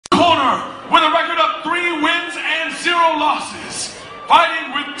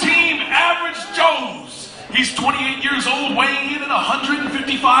fighting with Team Average Joes. He's 28 years old, weighing in at 155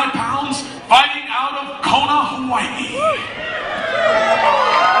 pounds, fighting out of Kona, Hawaii.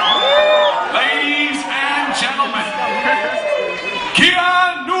 Ladies and gentlemen,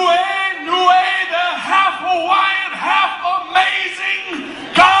 Keanuenue, the half Hawaiian, half amazing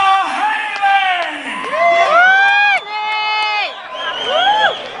Kahele!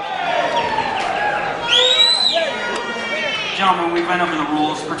 Gentlemen, we went over the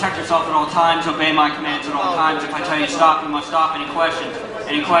rules. Protect yourself at all times. Obey my commands at all times. If I tell you to stop, you must stop. Any questions?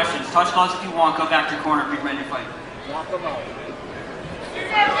 Any questions? Touch gloves if you want. Go back to your corner. Be ready to fight.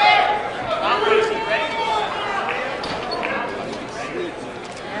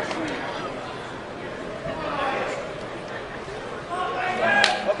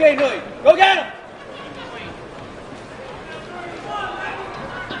 Okay, Nui, go get him!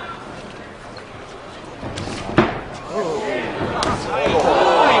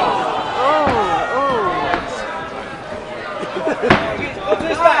 Go to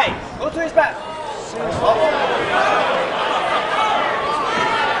his back! Go to his back!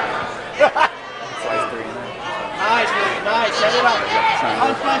 Nice, nice, set it up.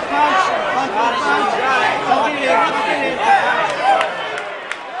 Punch, punch, punch! Punch, punch, punch! Punch it in, punch it in!